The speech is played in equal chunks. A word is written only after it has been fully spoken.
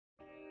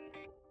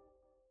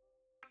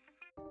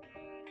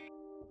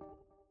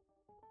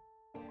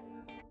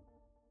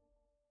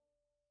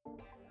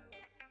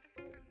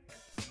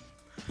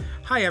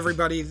Hi,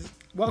 everybody.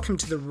 Welcome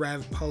to the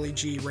Rev Poly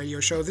G radio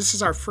show. This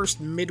is our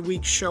first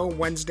midweek show,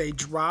 Wednesday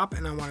drop,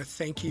 and I want to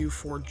thank you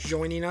for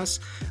joining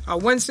us.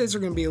 Wednesdays are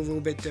going to be a little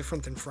bit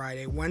different than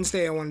Friday.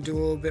 Wednesday, I want to do a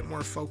little bit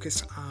more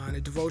focus on a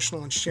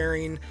devotional and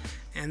sharing,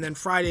 and then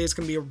Friday is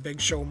going to be a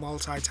big show,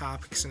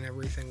 multi-topics and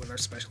everything with our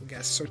special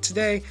guests. So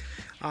today,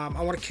 I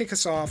want to kick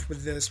us off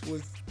with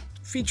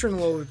featuring a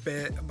little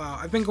bit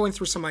about, I've been going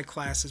through some of my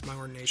classes, my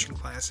ordination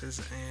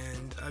classes,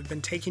 and I've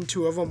been taking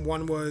two of them.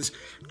 One was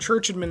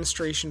Church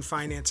Administration,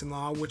 Finance, and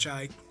Law, which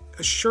I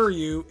assure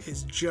you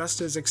is just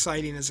as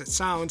exciting as it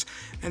sounds.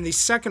 And the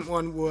second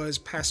one was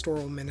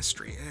Pastoral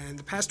Ministry. And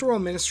the Pastoral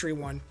Ministry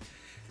one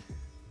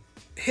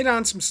hit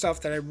on some stuff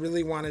that I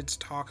really wanted to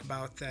talk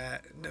about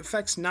that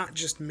affects not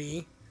just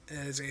me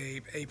as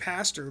a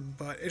pastor,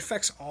 but it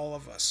affects all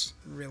of us,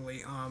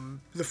 really.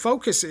 The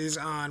focus is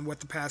on what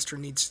the pastor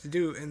needs to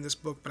do in this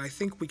book, but I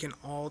think we can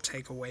all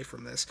take away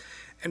from this.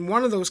 And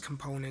one of those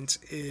components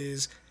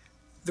is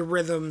the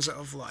rhythms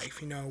of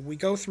life. You know, we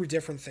go through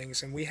different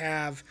things, and we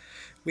have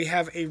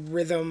a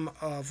rhythm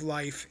of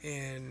life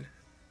in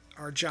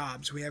our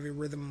jobs. We have a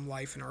rhythm of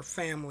life in our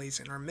families,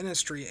 in our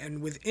ministry,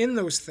 and within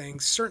those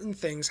things, certain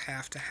things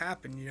have to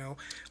happen. You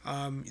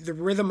know, the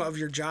rhythm of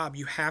your job,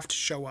 you have to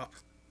show up.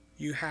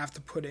 You have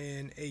to put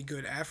in a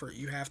good effort.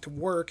 You have to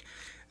work.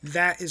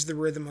 That is the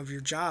rhythm of your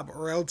job,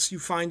 or else you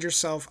find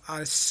yourself out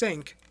of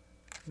sync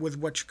with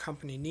what your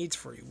company needs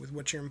for you, with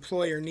what your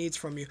employer needs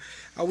from you.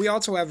 We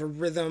also have a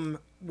rhythm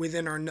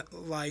within our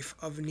life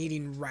of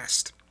needing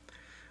rest.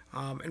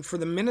 And for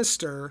the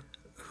minister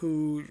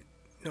who,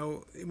 you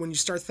know, when you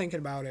start thinking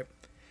about it,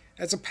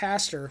 as a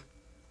pastor,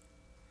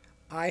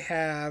 I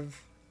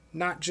have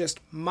not just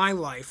my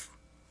life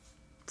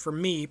for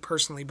me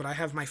personally, but I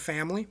have my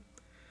family.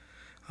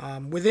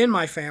 Within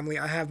my family,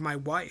 I have my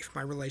wife,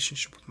 my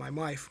relationship with my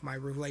wife, my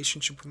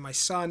relationship with my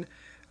son,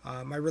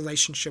 my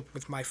relationship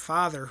with my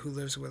father who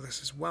lives with us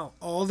as well.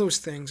 All those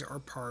things are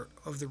part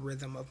of the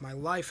rhythm of my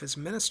life as a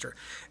minister.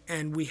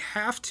 And we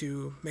have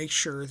to make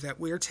sure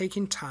that we are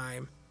taking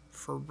time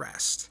for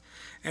rest.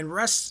 And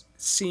rest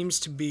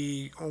seems to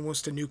be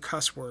almost a new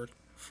cuss word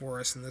for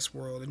us in this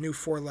world, a new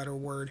four-letter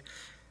word.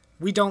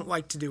 We don't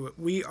like to do it.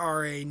 We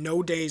are a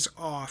no days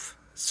off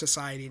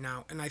society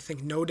now, and I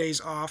think no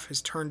days off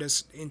has turned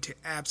us into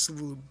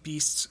absolute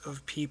beasts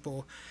of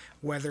people.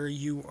 Whether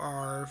you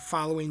are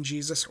following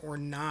Jesus or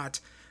not,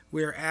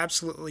 we are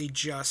absolutely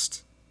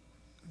just,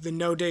 the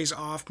no days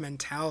off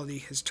mentality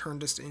has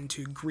turned us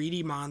into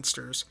greedy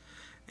monsters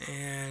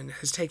and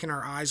has taken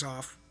our eyes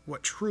off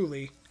what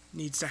truly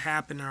needs to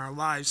happen in our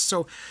lives.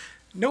 So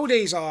no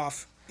days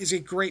off is a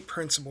great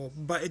principle,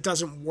 but it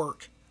doesn't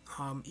work.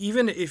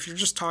 Even if you're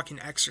just talking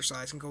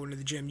exercise and going to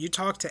the gym, you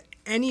talk to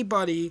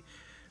anybody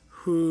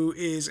who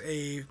is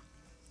a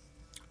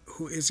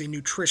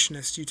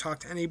nutritionist, you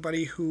talk to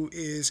anybody who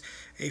is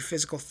a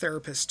physical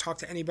therapist, talk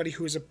to anybody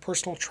who is a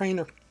personal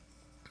trainer,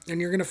 and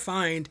you're going to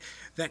find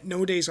that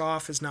no days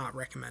off is not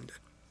recommended.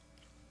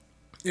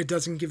 It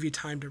doesn't give you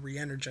time to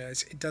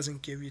re-energize. It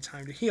doesn't give you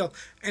time to heal.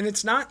 And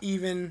it's not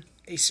even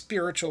a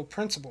spiritual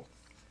principle.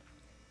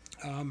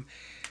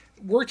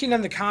 Working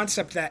on the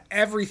concept that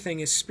everything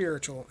is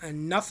spiritual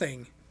and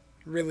nothing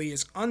really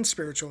is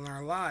unspiritual in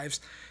our lives,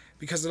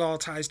 because it all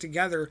ties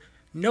together,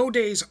 no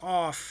days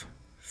off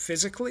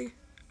physically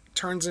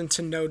turns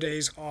into no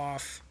days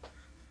off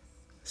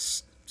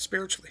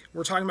spiritually.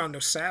 We're talking about no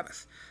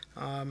Sabbath.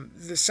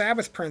 The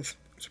Sabbath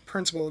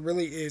principle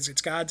really is,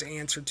 it's God's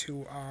answer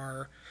to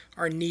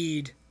our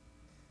need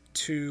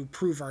to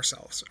prove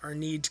ourselves, our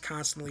need to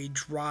constantly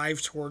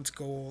drive towards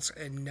goals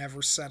and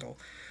never settle.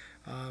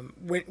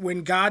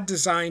 When God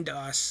designed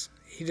us,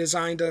 He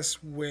designed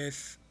us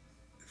with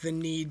the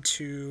need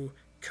to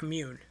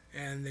commune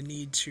and the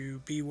need to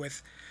be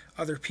with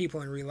other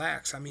people and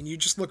relax. I mean, you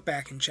just look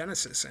back in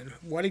Genesis, and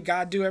what did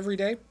God do every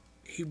day?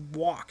 He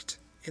walked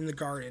in the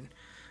garden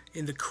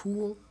in the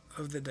cool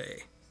of the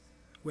day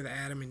with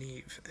Adam and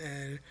Eve.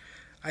 And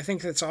I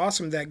think that's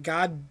awesome that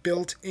God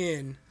built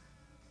in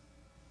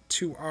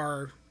to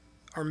our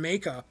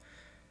makeup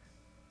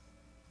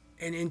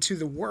and into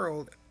the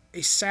world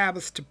a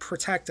Sabbath to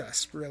protect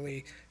us,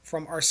 really,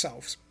 from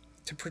ourselves,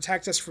 to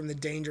protect us from the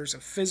dangers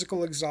of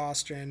physical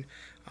exhaustion,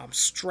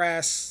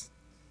 stress,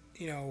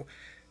 you know,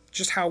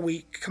 just how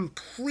we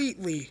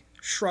completely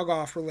shrug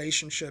off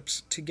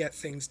relationships to get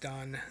things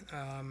done.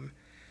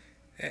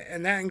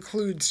 And that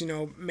includes, you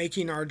know,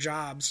 making our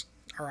jobs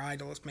our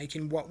idols,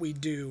 making what we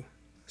do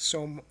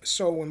so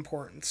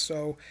important.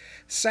 So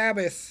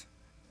Sabbath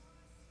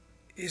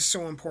is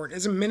so important.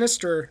 As a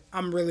minister,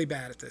 I'm really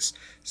bad at this.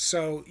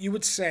 So you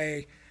would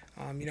say,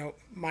 you know,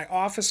 my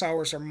office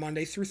hours are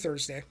Monday through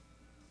Thursday.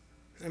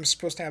 I'm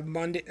supposed to have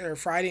Monday or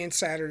Friday and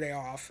Saturday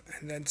off,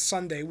 and then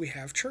Sunday we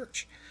have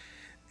church.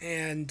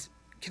 And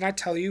can I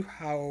tell you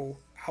how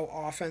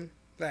often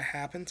that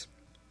happens?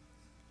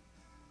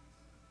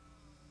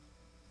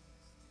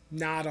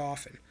 Not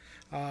often.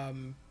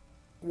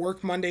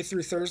 Work Monday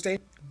through Thursday,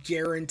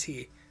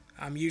 guarantee.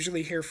 I'm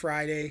usually here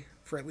Friday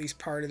for at least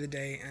part of the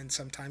day, and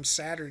sometimes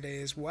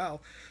Saturday as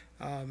well.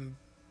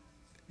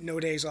 No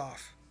days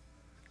off.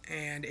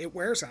 and it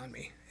wears on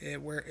me.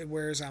 It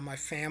wears on my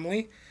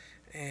family,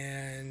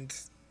 and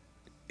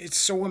it's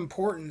so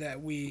important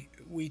that we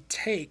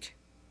take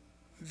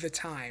the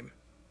time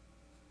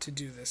to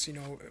do this.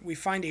 We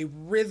find a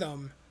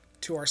rhythm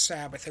to our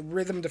Sabbath, a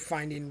rhythm to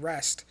finding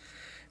rest,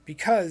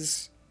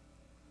 because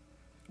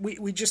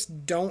we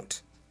just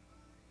don't.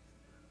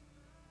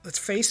 Let's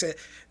face it,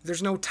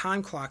 there's no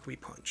time clock we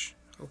punch.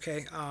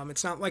 Okay,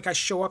 it's not like I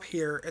show up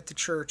here at the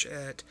church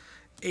at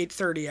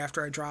 8:30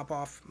 after I drop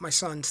off my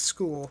son to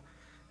school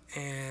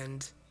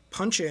and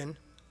punch in,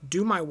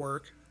 do my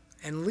work,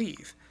 and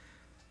leave.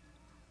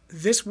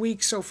 This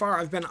week so far,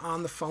 I've been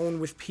on the phone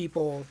with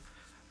people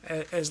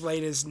as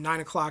late as 9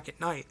 o'clock at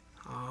night.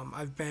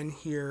 I've been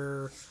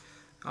here.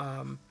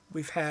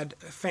 We've had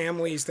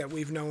families that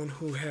we've known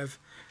who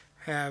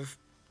have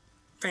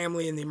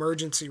family in the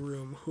emergency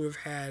room, who have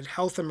had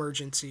health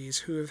emergencies,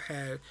 who have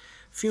had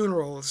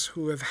funerals,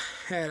 who have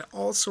had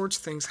all sorts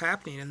of things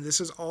happening, and this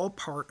is all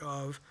part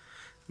of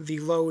the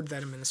load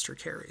that a minister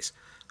carries.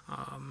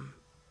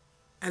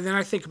 And then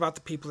I think about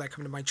the people that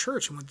come to my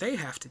church and what they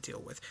have to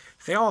deal with.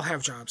 They all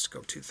have jobs to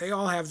go to. They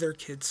all have their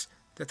kids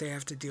that they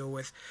have to deal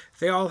with.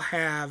 They all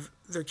have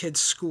their kids'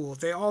 school.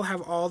 They all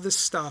have all this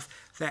stuff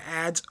that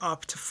adds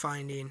up to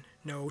finding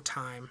no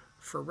time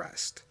for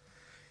rest.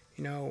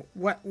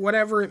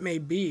 Whatever it may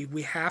be,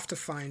 we have to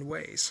find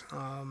ways.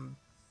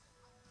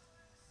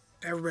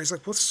 Everybody's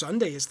like, well,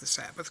 Sunday is the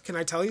Sabbath. Can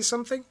I tell you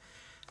something?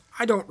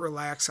 I don't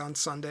relax on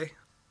Sunday.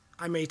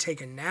 I may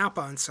take a nap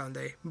on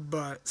Sunday,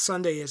 but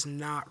Sunday is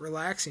not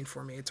relaxing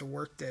for me. It's a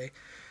work day.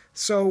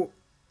 So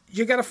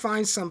you got to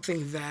find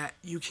something that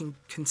you can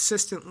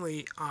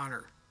consistently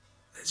honor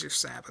as your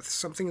Sabbath,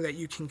 something that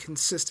you can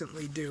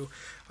consistently do.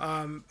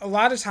 A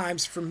lot of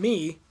times for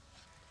me,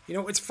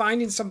 it's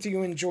finding something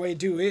you enjoy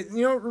do.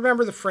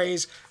 Remember the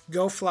phrase,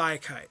 go fly a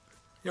kite.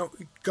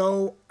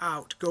 Go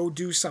out, go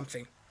do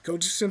something. Go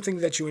do something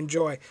that you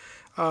enjoy.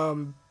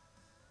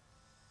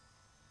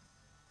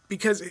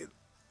 Because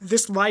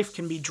this life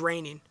can be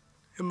draining,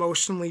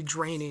 emotionally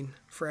draining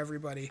for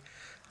everybody.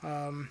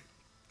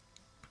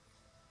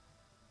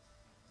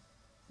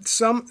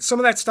 Some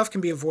of that stuff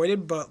can be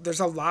avoided, but there's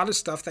a lot of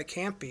stuff that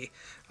can't be.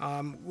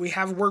 We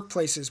have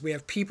workplaces, we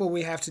have people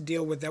we have to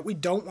deal with that we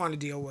don't want to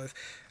deal with.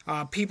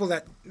 People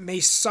that may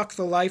suck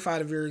the life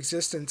out of your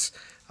existence.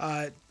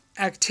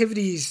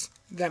 Activities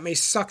that may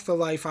suck the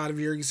life out of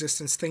your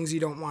existence, things you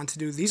don't want to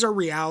do. These are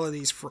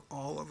realities for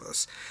all of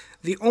us.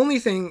 The only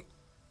thing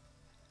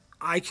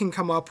I can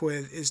come up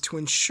with is to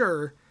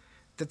ensure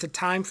that the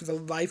time for the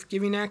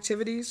life-giving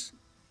activities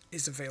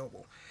is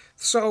available.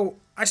 So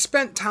I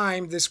spent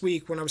time this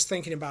week when I was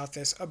thinking about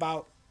this,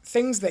 about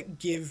things that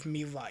give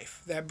me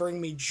life, that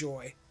bring me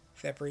joy,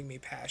 that bring me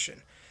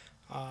passion.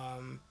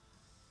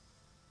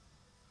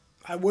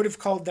 I would have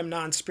called them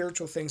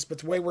non-spiritual things, but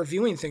the way we're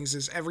viewing things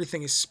is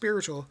everything is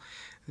spiritual,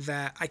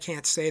 that I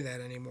can't say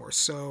that anymore.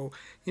 So,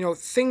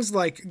 things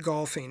like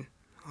golfing.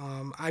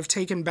 I've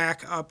taken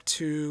back up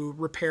to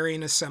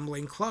repairing,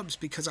 assembling clubs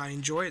because I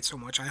enjoy it so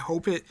much. I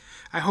hope it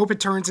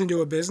turns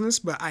into a business,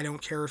 but I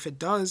don't care if it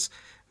does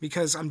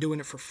because I'm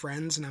doing it for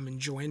friends and I'm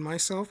enjoying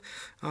myself.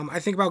 I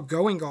think about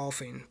going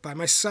golfing by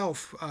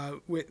myself,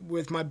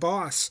 with my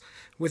boss,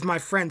 with my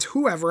friends,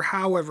 whoever,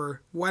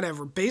 however,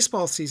 whatever.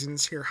 Baseball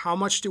season's here. How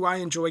much do I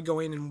enjoy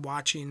going and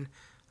watching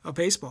a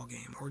baseball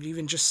game, or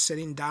even just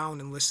sitting down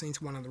and listening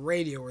to one on the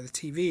radio or the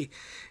TV?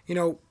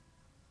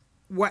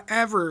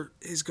 Whatever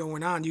is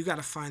going on, you got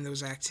to find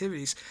those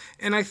activities.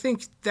 And I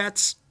think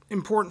that's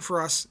important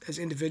for us as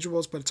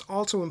individuals, but it's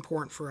also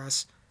important for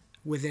us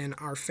within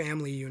our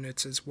family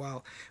units as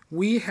well.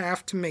 We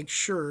have to make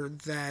sure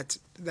that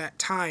that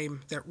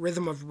time, that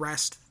rhythm of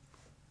rest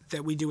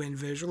that we do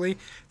individually,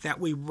 that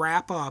we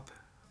wrap up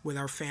with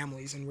our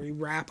families and we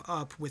wrap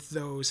up with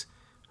those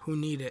who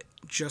need it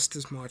just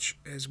as much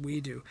as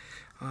we do.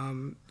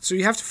 So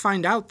you have to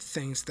find out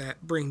things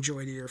that bring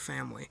joy to your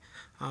family.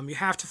 You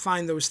have to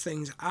find those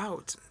things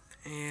out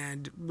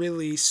and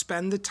really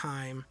spend the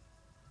time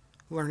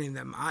learning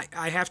them.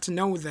 I have to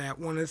know that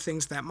one of the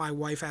things that my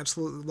wife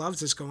absolutely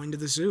loves is going to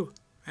the zoo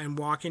and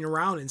walking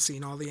around and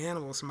seeing all the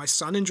animals. And my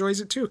son enjoys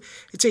it too.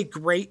 It's a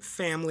great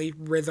family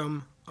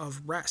rhythm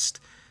of rest.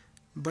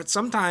 But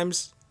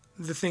sometimes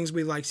the things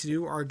we like to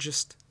do are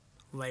just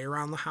lay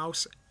around the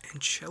house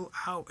and chill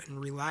out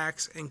and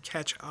relax and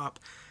catch up.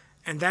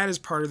 And that is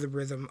part of the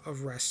rhythm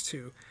of rest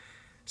too.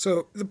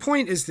 So the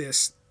point is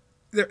this.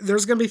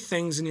 There's going to be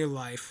things in your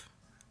life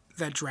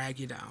that drag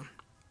you down.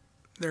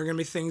 There are going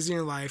to be things in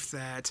your life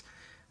that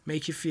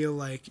make you feel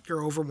like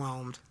you're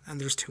overwhelmed and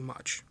there's too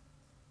much.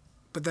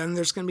 But then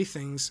there's going to be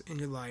things in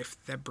your life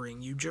that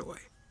bring you joy.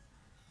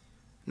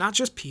 Not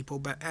just people,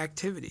 but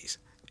activities.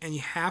 And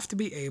you have to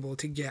be able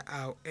to get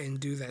out and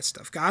do that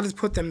stuff. God has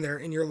put them there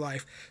in your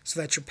life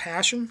so that your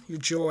passion, your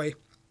joy,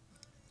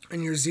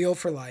 and your zeal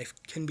for life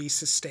can be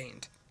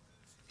sustained.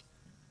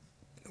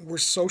 We're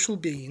social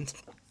beings.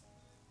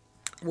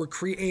 We're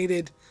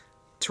created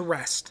to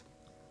rest.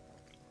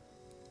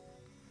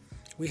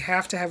 We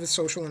have to have a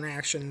social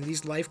interaction.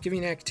 These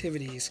life-giving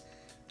activities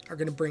are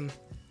going to bring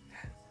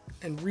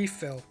and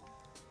refill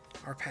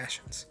our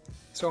passions.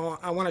 So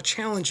I want to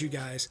challenge you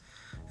guys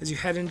as you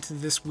head into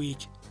this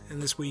week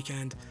and this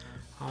weekend.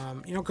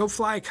 Go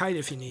fly a kite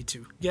if you need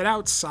to. Get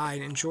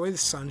outside, enjoy the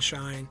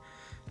sunshine,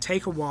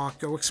 take a walk,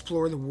 go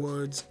explore the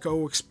woods,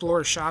 go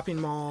explore a shopping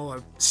mall,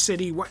 a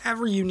city,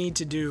 whatever you need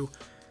to do.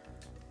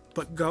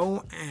 But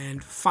go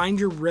and find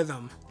your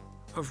rhythm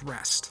of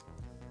rest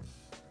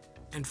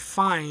and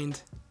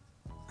find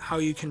how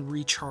you can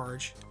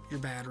recharge your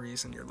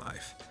batteries in your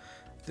life.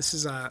 This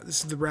is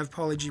the Rev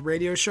Pauly G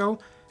Radio Show.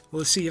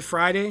 We'll see you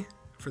Friday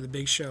for the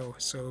big show.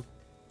 So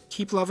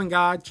keep loving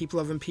God, keep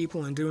loving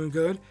people, and doing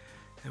good.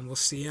 And we'll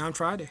see you on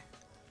Friday.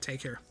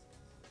 Take care.